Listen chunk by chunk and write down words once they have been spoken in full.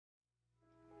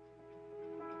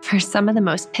For some of the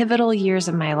most pivotal years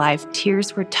of my life,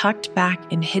 tears were tucked back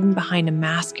and hidden behind a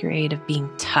masquerade of being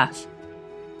tough,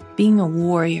 being a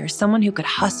warrior, someone who could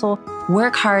hustle,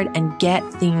 work hard, and get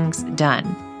things done.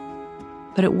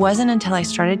 But it wasn't until I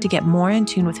started to get more in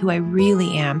tune with who I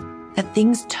really am that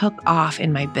things took off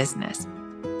in my business.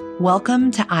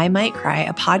 Welcome to I Might Cry,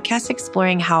 a podcast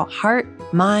exploring how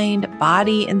heart, mind,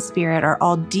 body, and spirit are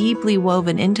all deeply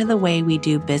woven into the way we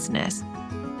do business.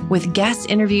 With guest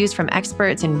interviews from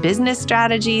experts in business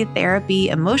strategy, therapy,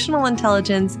 emotional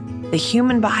intelligence, the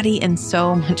human body, and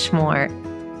so much more.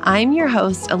 I'm your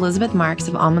host, Elizabeth Marks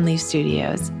of Almond Leaf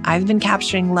Studios. I've been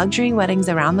capturing luxury weddings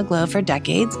around the globe for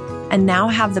decades and now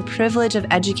have the privilege of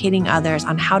educating others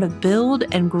on how to build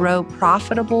and grow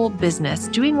profitable business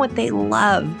doing what they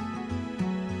love.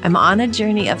 I'm on a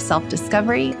journey of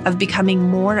self-discovery, of becoming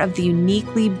more of the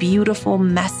uniquely beautiful,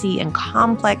 messy, and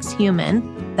complex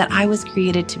human that I was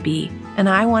created to be, and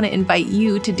I want to invite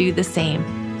you to do the same.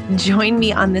 Join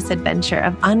me on this adventure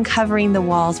of uncovering the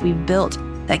walls we've built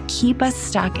that keep us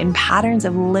stuck in patterns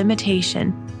of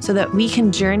limitation so that we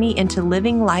can journey into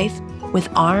living life with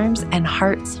arms and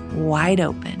hearts wide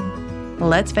open.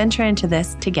 Let's venture into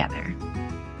this together.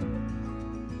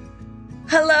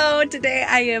 Hello, today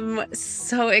I am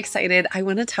so excited. I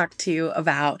want to talk to you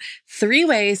about 3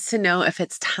 ways to know if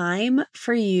it's time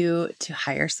for you to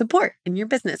hire support in your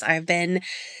business. I've been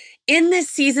in this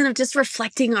season of just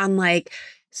reflecting on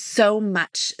so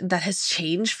much that has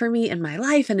changed for me in my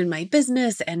life and in my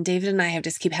business. And David and I have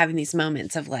just keep having these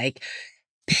moments of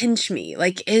pinch me.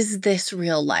 Is this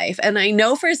real life? And I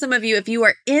know for some of you, if you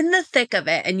are in the thick of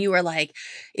it and you are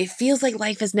it feels like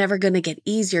life is never going to get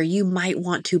easier, you might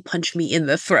want to punch me in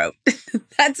the throat.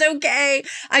 That's okay.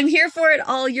 I'm here for it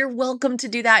all. You're welcome to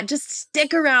do that. Just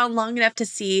stick around long enough to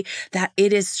see that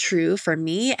it is true for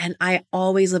me. And I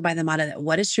always live by the motto that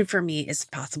what is true for me is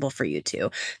possible for you too.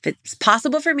 If it's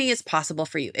possible for me, it's possible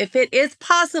for you. If it is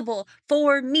possible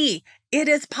for me, it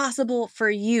is possible for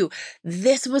you.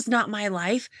 This was not my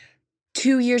life.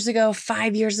 2 years ago,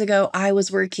 5 years ago, I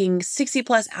was working 60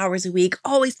 plus hours a week,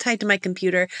 always tied to my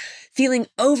computer, feeling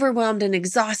overwhelmed and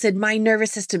exhausted, my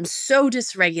nervous system so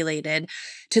dysregulated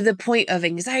to the point of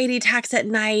anxiety attacks at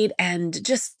night and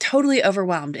just totally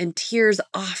overwhelmed and tears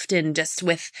often just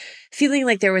with feeling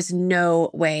like there was no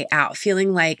way out,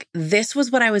 feeling like this was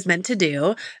what I was meant to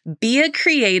do, be a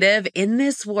creative in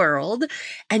this world.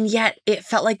 And yet it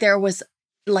felt like there was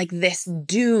this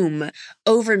doom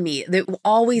over me. There will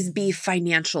always be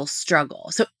financial struggle.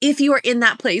 So if you are in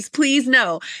that place, please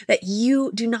know that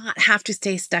you do not have to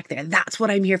stay stuck there. That's what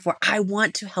I'm here for. I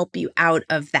want to help you out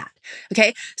of that.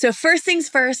 Okay. So first things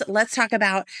first, let's talk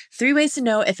about 3 ways to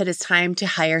know if it is time to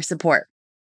hire support.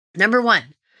 Number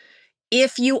 1,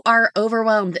 if you are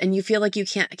overwhelmed and you feel like you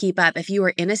can't keep up, if you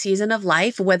are in a season of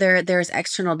life, whether there's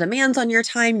external demands on your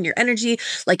time and your energy,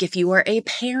 like if you are a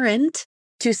parent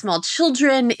to small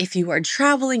children, if you are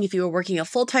traveling, if you are working a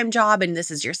full-time job and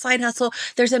this is your side hustle,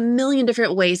 there's a million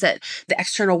different ways that the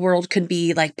external world could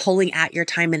be pulling at your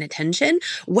time and attention,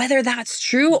 whether that's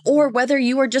true or whether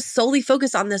you are just solely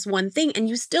focused on this one thing and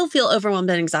you still feel overwhelmed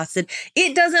and exhausted.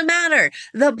 It doesn't matter.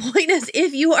 The point is,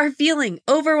 if you are feeling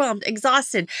overwhelmed,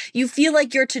 exhausted, you feel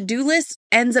like your to-do list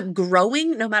ends up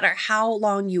growing no matter how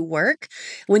long you work.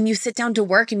 When you sit down to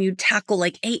work and you tackle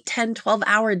 8, 10,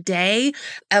 12-hour day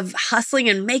of hustling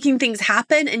and making things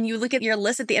happen, and you look at your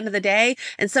list at the end of the day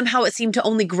and somehow it seemed to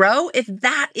only grow, if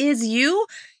that is you,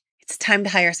 it's time to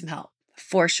hire some help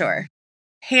for sure.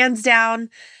 Hands down.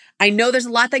 I know there's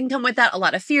a lot that can come with that, a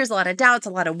lot of fears, a lot of doubts, a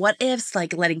lot of what ifs,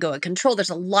 letting go of control. There's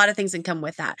a lot of things that come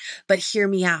with that. But hear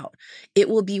me out. It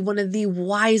will be one of the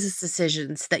wisest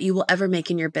decisions that you will ever make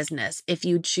in your business if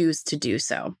you choose to do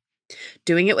so.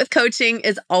 Doing it with coaching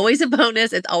is always a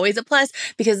bonus. It's always a plus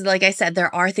because, like I said,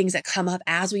 there are things that come up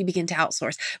as we begin to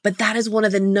outsource. But that is one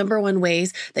of the number 1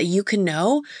 ways that you can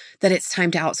know that it's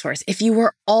time to outsource. If you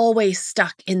were always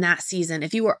stuck in that season,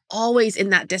 if you were always in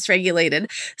that dysregulated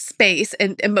space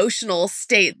and emotional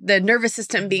state, the nervous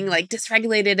system being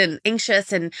dysregulated and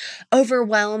anxious and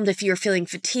overwhelmed, if you're feeling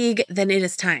fatigue, then it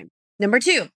is time. Number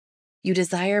 2. You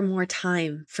desire more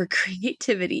time for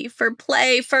creativity, for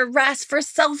play, for rest, for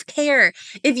self-care.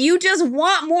 If you just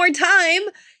want more time,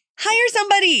 hire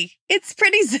somebody. It's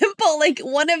pretty simple.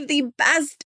 One of the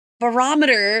best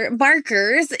barometer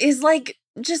markers is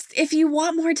just if you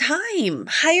want more time,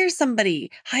 hire somebody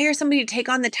to take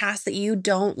on the tasks that you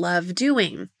don't love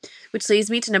doing, which leads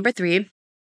me to number 3.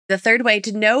 The third way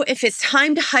to know if it's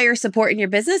time to hire support in your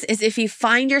business is if you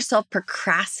find yourself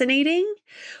procrastinating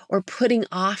or putting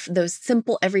off those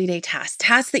simple everyday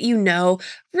tasks that you know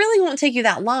really won't take you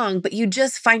that long, but you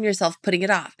just find yourself putting it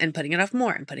off and putting it off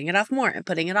more and putting it off more and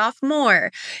putting it off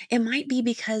more. It might be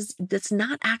because that's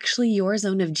not actually your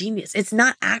zone of genius. It's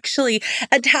not actually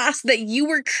a task that you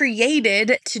were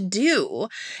created to do.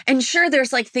 And sure,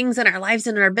 there's like things in our lives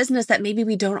and in our business that maybe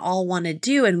we don't all want to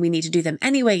do and we need to do them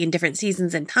anyway in different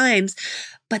seasons and times.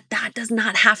 But that does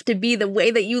not have to be the way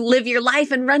that you live your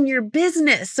life and run your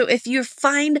business. So if you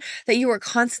find that you are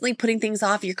constantly putting things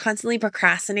off, you're constantly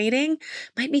procrastinating,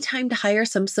 might be time to hire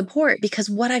some support. Because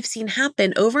what I've seen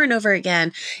happen over and over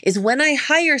again is when I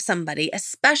hire somebody,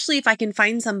 especially if I can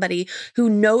find somebody who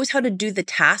knows how to do the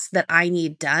tasks that I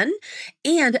need done,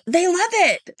 and they love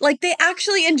it. Like they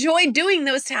actually enjoy doing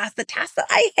those tasks, the tasks that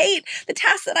I hate, the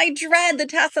tasks that I dread, the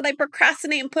tasks that I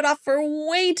procrastinate and put off for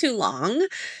way too long.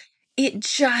 It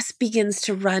just begins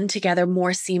to run together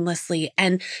more seamlessly.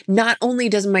 And not only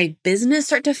does my business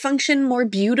start to function more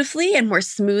beautifully and more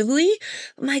smoothly,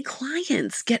 my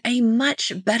clients get a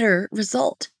much better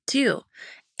result too.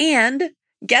 And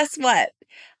guess what?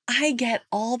 I get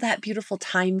all that beautiful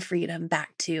time freedom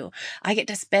back too. I get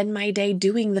to spend my day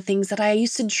doing the things that I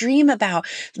used to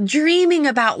dreaming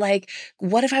about like,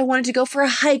 what if I wanted to go for a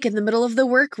hike in the middle of the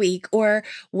work week? Or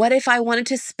what if I wanted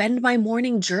to spend my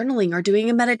morning journaling or doing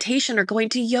a meditation or going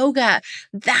to yoga?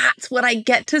 That's what I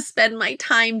get to spend my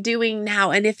time doing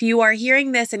now. And if you are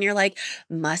hearing this and you're like,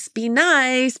 must be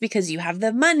nice because you have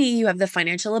the money, you have the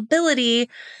financial ability,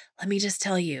 let me just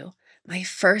tell you, my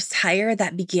first hire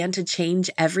that began to change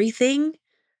everything,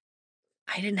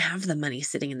 I didn't have the money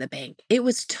sitting in the bank. It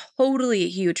was totally a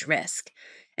huge risk.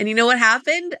 And you know what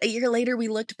happened? A year later, we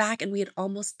looked back and we had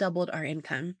almost doubled our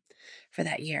income for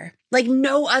that year. Like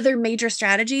no other major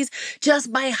strategies,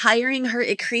 just by hiring her,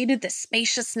 it created this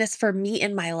spaciousness for me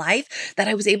in my life that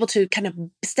I was able to kind of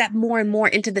step more and more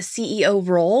into the CEO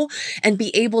role and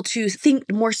be able to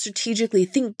think more strategically,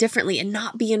 think differently, and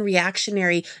not be in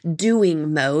reactionary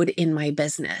doing mode in my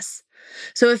business.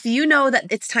 So if you know that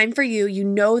it's time for you, you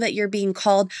know that you're being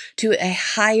called to a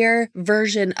higher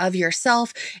version of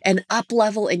yourself, an up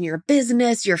level in your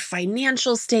business, your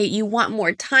financial state, you want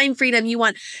more time freedom, you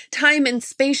want time and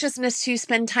spaciousness to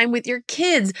spend time with your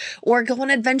kids or go on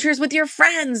adventures with your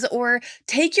friends or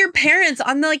take your parents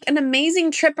on like an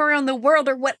amazing trip around the world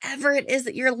or whatever it is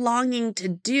that you're longing to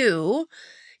do,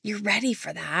 you're ready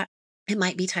for that. It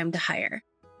might be time to hire.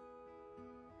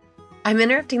 I'm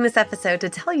interrupting this episode to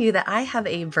tell you that I have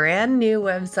a brand new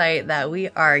website that we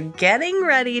are getting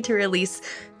ready to release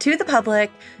to the public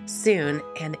soon,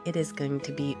 and it is going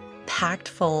to be packed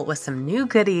full with some new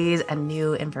goodies and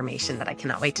new information that I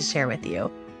cannot wait to share with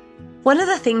you. One of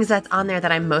the things that's on there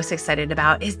that I'm most excited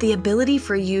about is the ability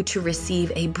for you to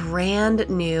receive a brand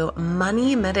new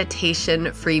money meditation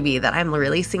freebie that I'm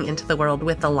releasing into the world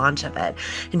with the launch of it.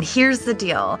 And here's the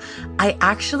deal. I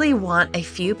actually want a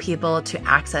few people to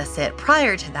access it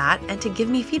prior to that and to give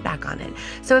me feedback on it.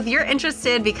 So if you're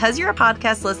interested, because you're a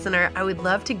podcast listener, I would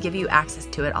love to give you access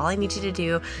to it. All I need you to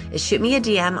do is shoot me a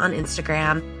DM on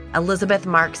Instagram,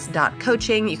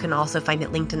 elizabethmarks.coaching. You can also find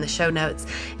it linked in the show notes,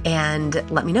 and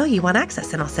let me know you want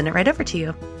access and I'll send it right over to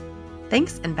you.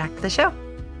 Thanks, and back to the show.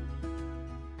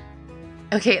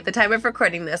 Okay, at the time of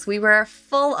recording this, we were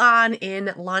full on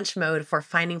in launch mode for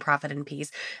Finding Profit and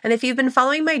Peace. And if you've been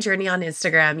following my journey on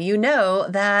Instagram, you know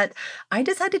that I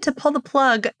decided to pull the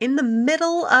plug in the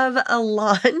middle of a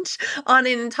launch on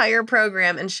an entire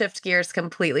program and shift gears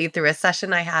completely through a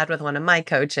session I had with one of my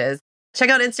coaches. Check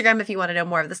out Instagram if you want to know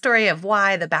more of the story of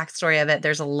why, the backstory of it.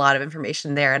 There's a lot of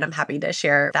information there, and I'm happy to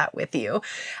share that with you.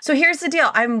 So here's the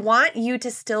deal. I want you to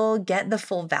still get the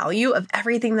full value of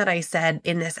everything that I said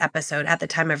in this episode at the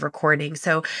time of recording.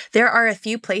 So there are a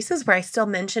few places where I still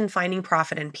mention Finding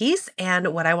Profit and Peace.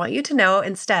 And what I want you to know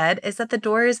instead is that the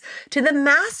doors to the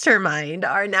mastermind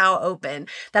are now open,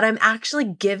 that I'm actually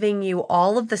giving you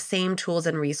all of the same tools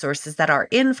and resources that are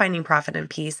in Finding Profit and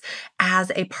Peace as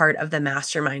a part of the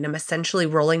mastermind. I'm essentially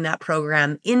rolling that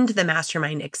program into the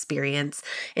mastermind experience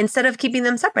instead of keeping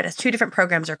them separate as two different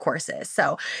programs or courses.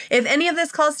 So if any of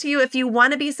this calls to you, if you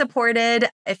want to be supported,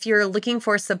 if you're looking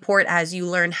for support as you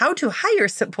learn how to hire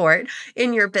support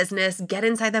in your business, get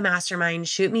inside the mastermind,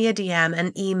 shoot me a DM,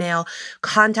 an email,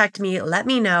 contact me, let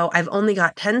me know. I've only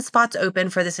got 10 spots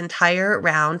open for this entire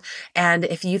round. And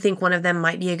if you think one of them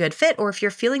might be a good fit, or if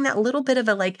you're feeling that little bit of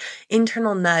a like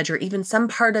internal nudge, or even some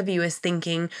part of you is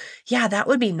thinking, yeah, that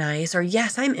would be nice, or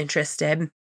yes, I'm interested,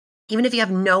 Even if you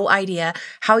have no idea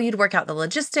how you'd work out the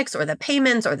logistics or the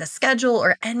payments or the schedule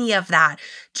or any of that,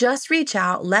 just reach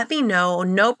out. Let me know.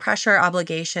 No pressure or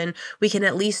obligation. We can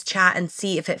at least chat and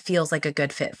see if it feels like a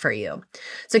good fit for you.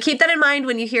 So keep that in mind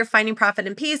when you hear Finding Profit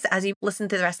and Peace as you listen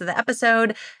to the rest of the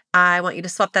episode. I want you to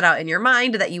swap that out in your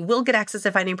mind that you will get access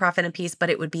to Finding Profit and Peace, but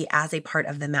it would be as a part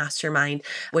of the mastermind,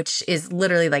 which is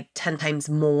literally like 10 times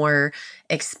more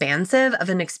expansive of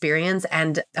an experience.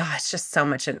 And it's just so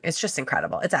much. It's just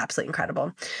incredible. It's absolutely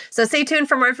incredible. So stay tuned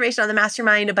for more information on the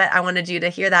mastermind, but I wanted you to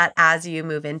hear that as you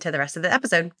move into the rest of the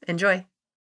episode. Enjoy.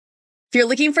 If you're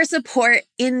looking for support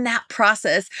in that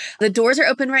process, the doors are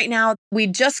open right now. We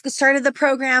just started the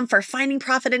program for Finding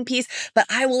Profit and Peace, but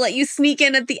I will let you sneak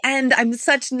in at the end. I'm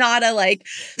such not a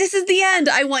this is the end.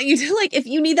 I want you to if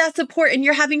you need that support and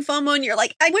you're having FOMO and you're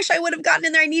like, I wish I would have gotten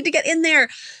in there. I need to get in there.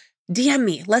 DM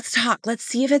me. Let's talk. Let's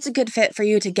see if it's a good fit for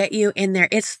you to get you in there.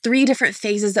 It's 3 different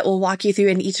phases that we'll walk you through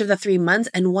in each of the 3 months.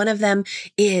 And one of them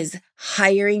is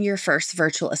hiring your first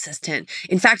virtual assistant.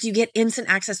 In fact, you get instant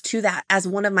access to that as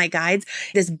one of my guides,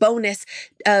 this bonus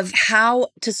of how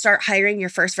to start hiring your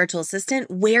first virtual assistant,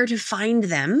 where to find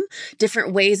them,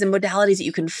 different ways and modalities that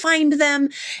you can find them,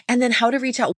 and then how to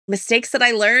reach out, mistakes that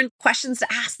I learned, questions to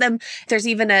ask them. There's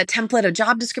even a template, a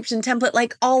job description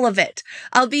template, all of it.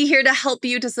 I'll be here to help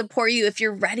you, to support you if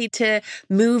you're ready to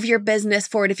move your business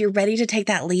forward, if you're ready to take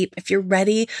that leap, if you're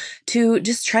ready to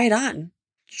just try it on.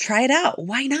 Try it out.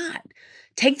 Why not?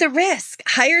 Take the risk.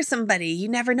 Hire somebody. You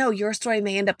never know. Your story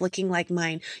may end up looking like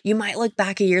mine. You might look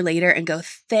back a year later and go,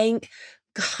 thank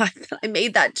God that I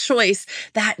made that choice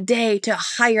that day to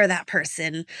hire that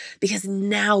person, because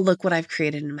now look what I've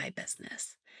created in my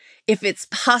business. If it's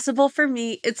possible for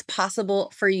me, it's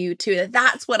possible for you too.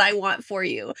 That's what I want for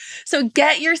you. So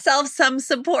get yourself some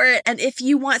support. And if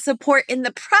you want support in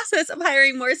the process of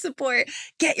hiring more support,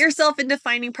 get yourself into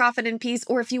Finding Profit and Peace.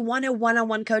 Or if you want a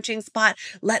one-on-one coaching spot,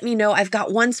 let me know. I've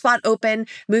got 1 spot open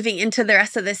moving into the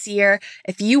rest of this year.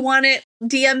 If you want it,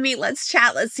 DM me. Let's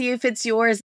chat. Let's see if it's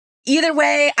yours. Either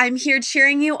way, I'm here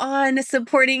cheering you on,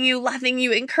 supporting you, loving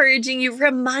you, encouraging you,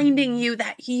 reminding you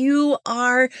that you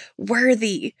are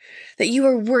worthy,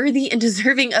 and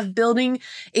deserving of building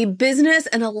a business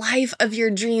and a life of your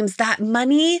dreams, that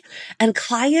money and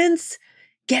clients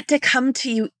get to come to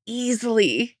you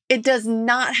easily. It does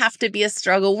not have to be a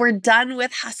struggle. We're done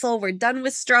with hustle. We're done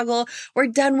with struggle. We're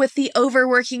done with the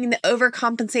overworking and the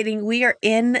overcompensating. We are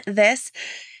in this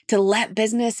to let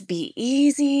business be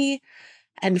easy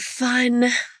and fun,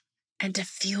 and to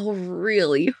feel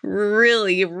really,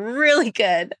 really, really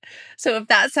good. So if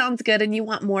that sounds good and you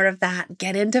want more of that,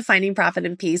 get into Finding Profit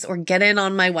and Peace or get in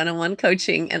on my one-on-one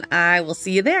coaching, and I will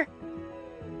see you there.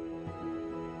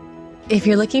 If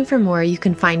you're looking for more, you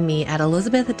can find me at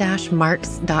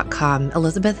elizabeth-marks.com,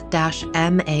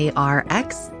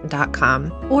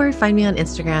 elizabeth-marx.com, or find me on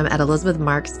Instagram at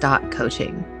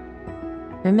elizabethmarks.coaching.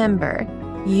 Remember,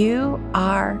 you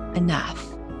are enough.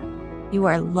 You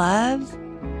are love,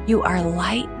 you are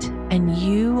light, and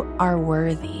you are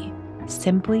worthy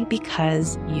simply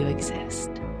because you exist.